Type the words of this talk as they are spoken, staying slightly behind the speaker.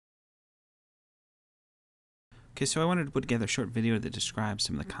Okay, so I wanted to put together a short video that describes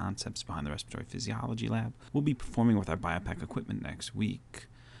some of the concepts behind the Respiratory Physiology Lab. We'll be performing with our Biopac equipment next week.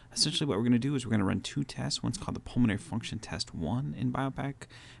 Essentially what we're going to do is we're going to run two tests. One's called the Pulmonary Function Test 1 in Biopac.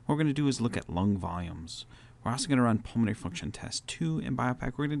 What we're going to do is look at lung volumes. We're also going to run Pulmonary Function Test 2 in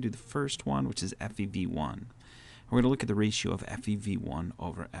Biopac. We're going to do the first one, which is FEV1. We're going to look at the ratio of FEV1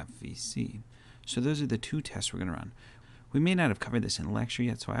 over FVC. So those are the two tests we're going to run. We may not have covered this in lecture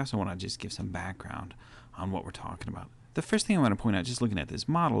yet, so I also want to just give some background on what we're talking about. The first thing I want to point out, just looking at this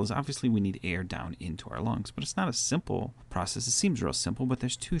model, is obviously we need air down into our lungs, but it's not a simple process. It seems real simple, but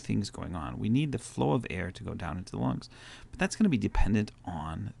there's two things going on. We need the flow of air to go down into the lungs, but that's going to be dependent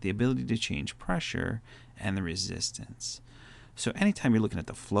on the ability to change pressure and the resistance. So anytime you're looking at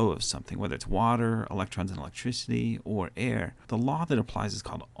the flow of something, whether it's water, electrons and electricity, or air, the law that applies is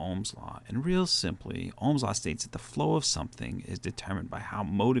called Ohm's law. And real simply, Ohm's law states that the flow of something is determined by how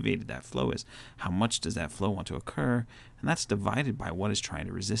motivated that flow is. How much does that flow want to occur? And that's divided by what is trying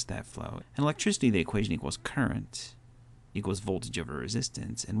to resist that flow. In electricity, the equation equals current equals voltage over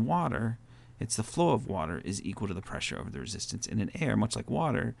resistance. In water, it's the flow of water is equal to the pressure over the resistance. And in air, much like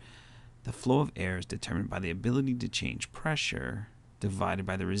water, the flow of air is determined by the ability to change pressure divided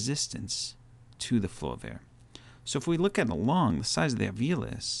by the resistance to the flow of air. So if we look at a lung, the size of the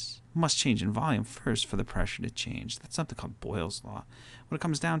alveolus must change in volume first for the pressure to change. That's something called Boyle's law. What it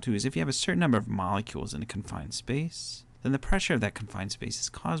comes down to is if you have a certain number of molecules in a confined space, then the pressure of that confined space is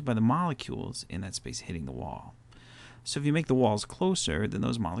caused by the molecules in that space hitting the wall. So if you make the walls closer, then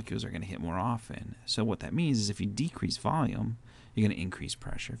those molecules are going to hit more often. So what that means is if you decrease volume, you're going to increase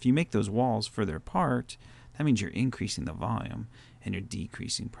pressure. If you make those walls further apart, that means you're increasing the volume and you're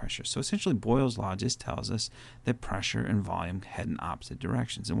decreasing pressure. So essentially Boyle's law just tells us that pressure and volume head in opposite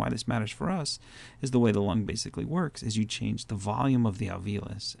directions. And why this matters for us is the way the lung basically works is you change the volume of the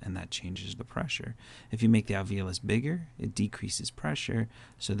alveolus and that changes the pressure. If you make the alveolus bigger, it decreases pressure,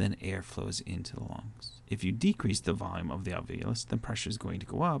 so then air flows into the lungs. If you decrease the volume of the alveolus, then pressure is going to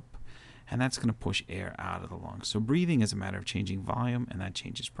go up, and that's going to push air out of the lungs. So breathing is a matter of changing volume, and that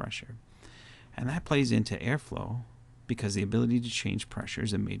changes pressure. And that plays into airflow because the ability to change pressure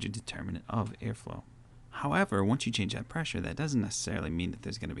is a major determinant of airflow. However, once you change that pressure, that doesn't necessarily mean that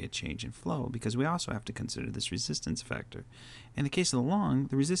there's going to be a change in flow because we also have to consider this resistance factor. In the case of the lung,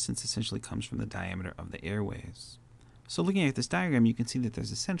 the resistance essentially comes from the diameter of the airways. So looking at this diagram, you can see that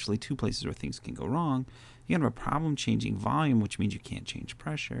there's essentially two places where things can go wrong. You can have a problem changing volume, which means you can't change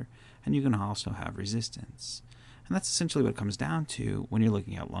pressure, and you can also have resistance. And that's essentially what it comes down to when you're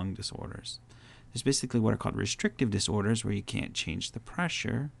looking at lung disorders. There's basically what are called restrictive disorders where you can't change the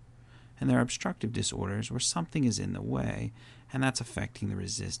pressure, and there are obstructive disorders where something is in the way, and that's affecting the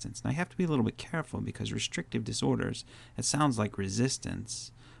resistance. Now you have to be a little bit careful because restrictive disorders, it sounds like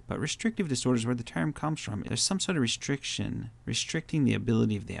resistance, but restrictive disorders, where the term comes from, there's some sort of restriction, restricting the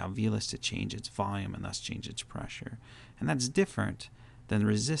ability of the alveolus to change its volume and thus change its pressure. And that's different than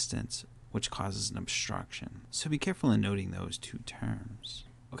resistance, which causes an obstruction. So be careful in noting those two terms.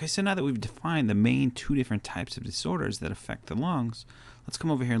 Okay, so now that we've defined the main two different types of disorders that affect the lungs, let's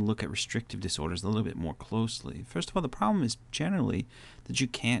come over here and look at restrictive disorders a little bit more closely. First of all, the problem is generally that you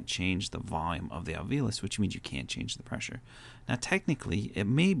can't change the volume of the alveolus, which means you can't change the pressure. Now, technically, it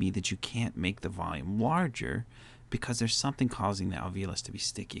may be that you can't make the volume larger because there's something causing the alveolus to be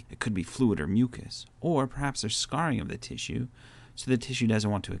sticky. It could be fluid or mucus, or perhaps there's scarring of the tissue, so the tissue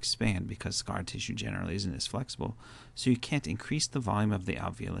doesn't want to expand because scar tissue generally isn't as flexible. So you can't increase the volume of the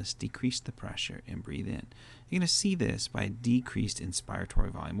alveolus, decrease the pressure, and breathe in. You're going to see this by a decreased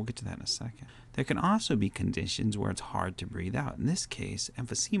inspiratory volume. We'll get to that in a second. There can also be conditions where it's hard to breathe out. In this case,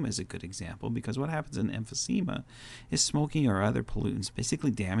 emphysema is a good example because what happens in emphysema is smoking or other pollutants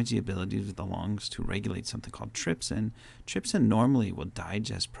basically damage the ability of the lungs to regulate something called trypsin. Trypsin normally will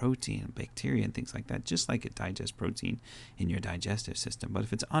digest protein, bacteria, and things like that, just like it digests protein in your digestive system. But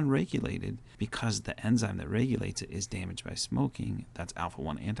if it's unregulated because the enzyme that regulates it is damaged by smoking, that's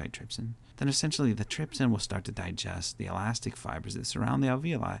alpha-1 antitrypsin, then essentially the trypsin will start to digest the elastic fibers that surround the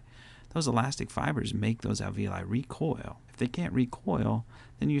alveoli. Those elastic fibers make those alveoli recoil. If they can't recoil,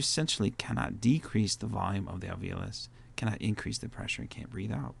 then you essentially cannot decrease the volume of the alveolus, cannot increase the pressure, and can't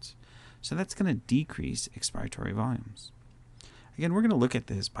breathe out. So that's going to decrease expiratory volumes. Again, we're going to look at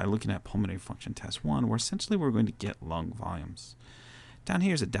this by looking at Pulmonary Function Test 1, where essentially we're going to get lung volumes. Down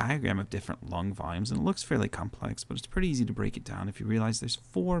here is a diagram of different lung volumes, and it looks fairly complex, but it's pretty easy to break it down if you realize there's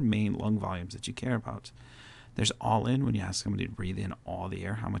four main lung volumes that you care about. There's all in, when you ask somebody to breathe in all the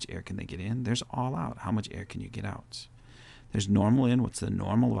air, how much air can they get in? There's all out, how much air can you get out? There's normal in, what's the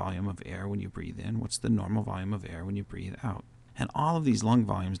normal volume of air when you breathe in? What's the normal volume of air when you breathe out? And all of these lung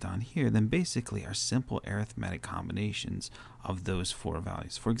volumes down here then basically are simple arithmetic combinations of those four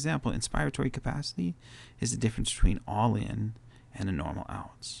values. For example, inspiratory capacity is the difference between all in and a normal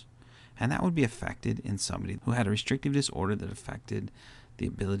out. And that would be affected in somebody who had a restrictive disorder that affected the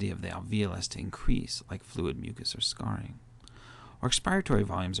ability of the alveolus to increase, like fluid, mucus, or scarring. Or expiratory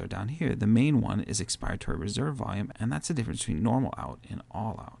volumes are down here. The main one is expiratory reserve volume, and that's the difference between normal out and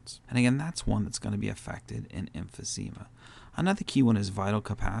all outs. And again, that's one that's going to be affected in emphysema. Another key one is vital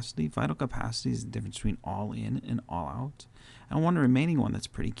capacity. Vital capacity is the difference between all in and all out. And one remaining one that's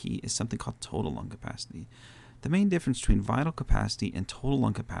pretty key is something called total lung capacity. The main difference between vital capacity and total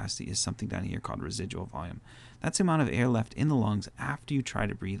lung capacity is something down here called residual volume. That's the amount of air left in the lungs after you try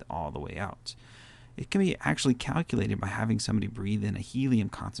to breathe all the way out. It can be actually calculated by having somebody breathe in a helium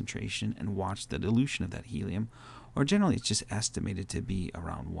concentration and watch the dilution of that helium, or generally it's just estimated to be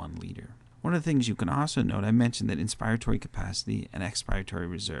around 1 liter. One of the things you can also note, I mentioned that inspiratory capacity and expiratory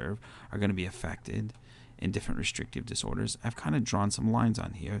reserve are going to be affected in different restrictive disorders. I've kind of drawn some lines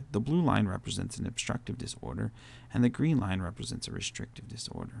on here. The blue line represents an obstructive disorder, and the green line represents a restrictive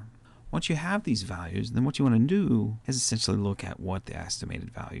disorder. Once you have these values, then what you want to do is essentially look at what the estimated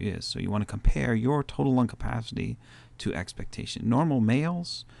value is. So you want to compare your total lung capacity to expectation. Normal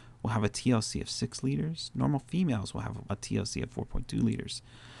males will have a TLC of 6 liters. Normal females will have a TLC of 4.2 liters.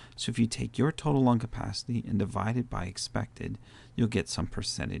 So if you take your total lung capacity and divide it by expected, you'll get some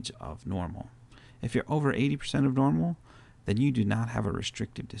percentage of normal. If you're over 80% of normal, then you do not have a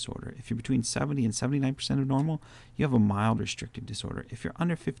restrictive disorder. If you're between 70 and 79% of normal, you have a mild restrictive disorder. If you're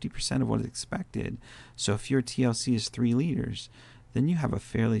under 50% of what is expected, so if your TLC is 3 liters, then you have a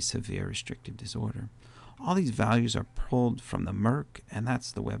fairly severe restrictive disorder. All these values are pulled from the Merck, and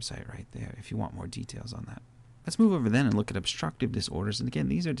that's the website right there if you want more details on that. Let's move over then and look at obstructive disorders. And again,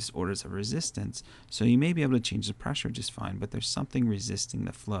 these are disorders of resistance, so you may be able to change the pressure just fine, but there's something resisting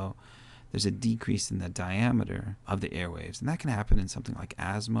the flow. There's a decrease in the diameter of the airwaves, and that can happen in something like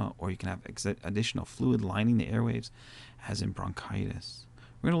asthma, or you can have additional fluid lining the airwaves, as in bronchitis.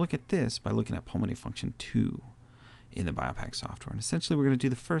 We're going to look at this by looking at pulmonary function 2 in the Biopac software, and essentially we're going to do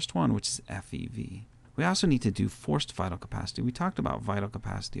the first one, which is FEV. We also need to do forced vital capacity. We talked about vital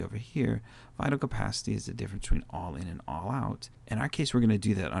capacity over here. Vital capacity is the difference between all in and all out. In our case, we're going to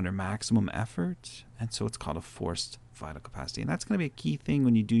do that under maximum effort, and so it's called a forced vital capacity. And that's going to be a key thing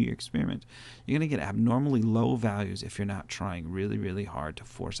when you do your experiment. You're going to get abnormally low values if you're not trying really, really hard to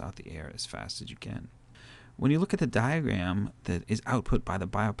force out the air as fast as you can. When you look at the diagram that is output by the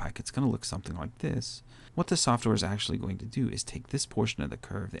Biopac, it's going to look something like this. What the software is actually going to do is take this portion of the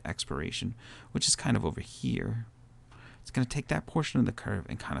curve, the expiration, which is kind of over here. It's going to take that portion of the curve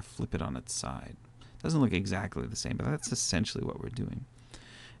and kind of flip it on its side. It doesn't look exactly the same, but that's essentially what we're doing.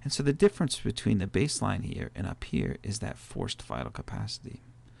 And so the difference between the baseline here and up here is that forced vital capacity.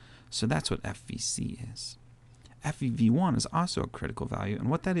 So that's what FVC is. FEV1 is also a critical value, and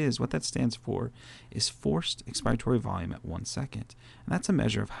what that stands for is forced expiratory volume at 1 second. And that's a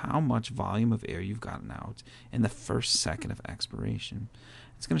measure of how much volume of air you've gotten out in the first second of expiration.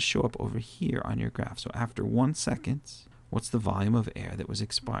 It's going to show up over here on your graph. So after 1 second, what's the volume of air that was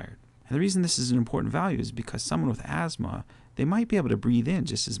expired? And the reason this is an important value is because someone with asthma, they might be able to breathe in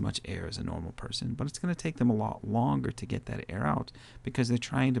just as much air as a normal person, but it's going to take them a lot longer to get that air out because they're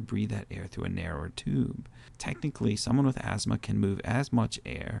trying to breathe that air through a narrower tube. Technically, someone with asthma can move as much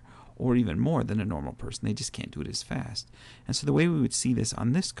air or even more than a normal person. They just can't do it as fast. And so the way we would see this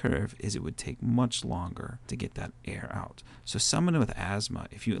on this curve is it would take much longer to get that air out. So someone with asthma,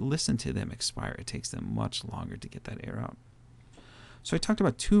 if you listen to them expire, it takes them much longer to get that air out. So I talked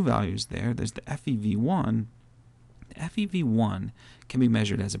about two values there. There's the FEV1. The FEV1 can be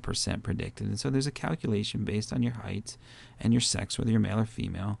measured as a percent predicted. And so there's a calculation based on your height and your sex, whether you're male or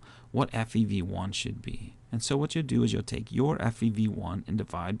female, what FEV1 should be. And so what you'll do is you'll take your FEV1 and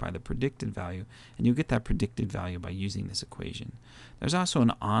divide by the predicted value, and you'll get that predicted value by using this equation. There's also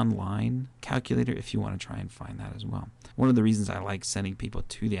an online calculator if you want to try and find that as well. One of the reasons I like sending people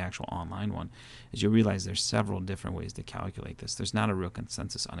to the actual online one is you'll realize there's several different ways to calculate this. There's not a real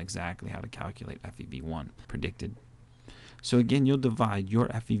consensus on exactly how to calculate FEV1 predicted. So again, you'll divide your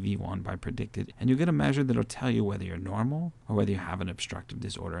FEV1 by predicted, and you'll get a measure that'll tell you whether you're normal or whether you have an obstructive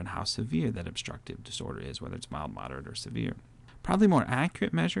disorder and how severe that obstructive disorder is, whether it's mild, moderate, or severe. Probably more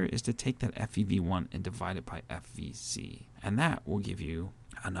accurate measure is to take that FEV1 and divide it by FVC, and that will give you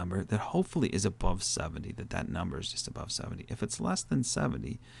a number that hopefully is above 70, that number is just above 70. If it's less than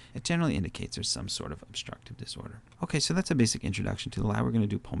 70, it generally indicates there's some sort of obstructive disorder. Okay, so that's a basic introduction to the lab. We're going to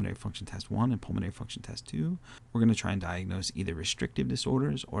do pulmonary function test 1 and pulmonary function test 2. We're going to try and diagnose either restrictive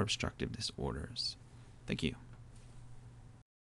disorders or obstructive disorders. Thank you.